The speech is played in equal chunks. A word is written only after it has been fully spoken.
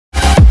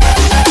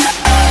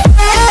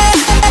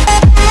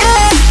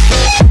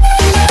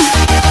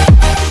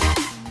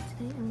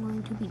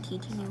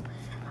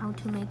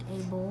make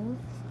a bowl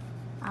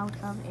out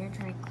of air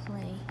dry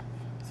clay.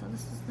 So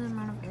this is the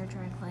amount of air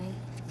dry clay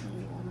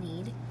you will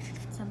need.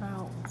 It's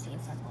about, let's see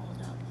if I roll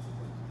it up.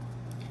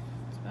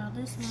 It's about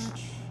this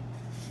much,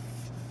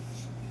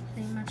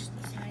 pretty much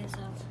the size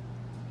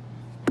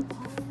of a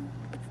palm.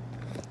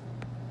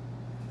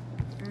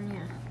 And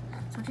yeah,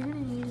 so what you're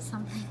gonna need is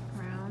something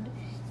round.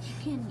 You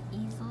can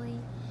easily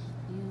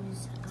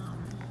use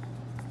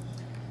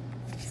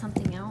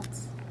something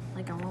else,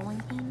 like a rolling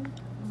pin,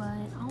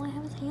 but all I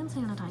have is hand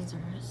sanitizer,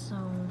 so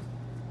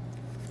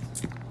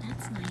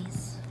that's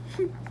nice.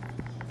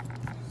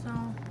 So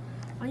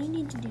all you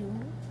need to do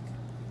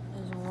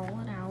is roll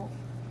it out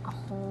a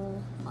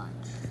whole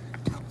bunch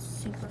until it's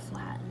super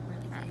flat and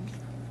really big.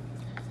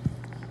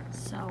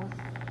 So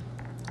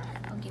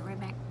I'll get right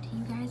back to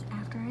you guys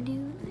after I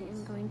do. I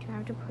am going to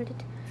have to put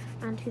it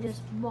onto this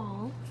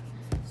ball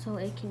so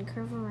it can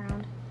curve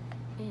around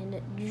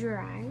and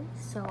dry.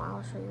 So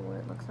I'll show you what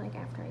it looks like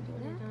after I do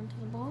that. Onto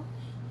the ball,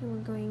 you are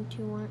going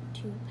to want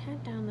to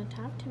pat down the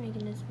top to make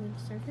it a smooth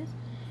surface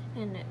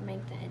and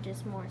make the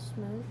edges more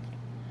smooth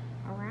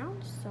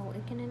around so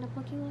it can end up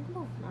looking like a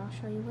bowl. And I'll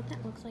show you what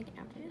that looks like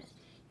after this.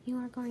 You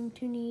are going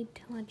to need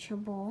to let your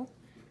bowl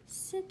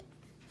sit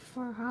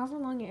for however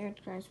long your air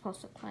dry is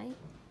supposed to clay.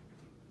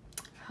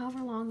 However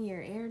long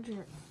your air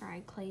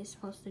dry clay is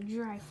supposed to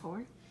dry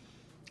for.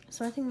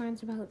 So I think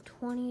mine's about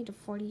 20 to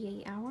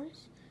 48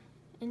 hours.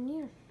 And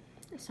yeah,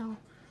 so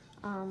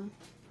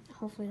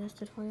hopefully this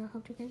tutorial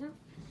helped you guys out.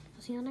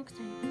 I'll see you all next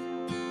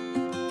time.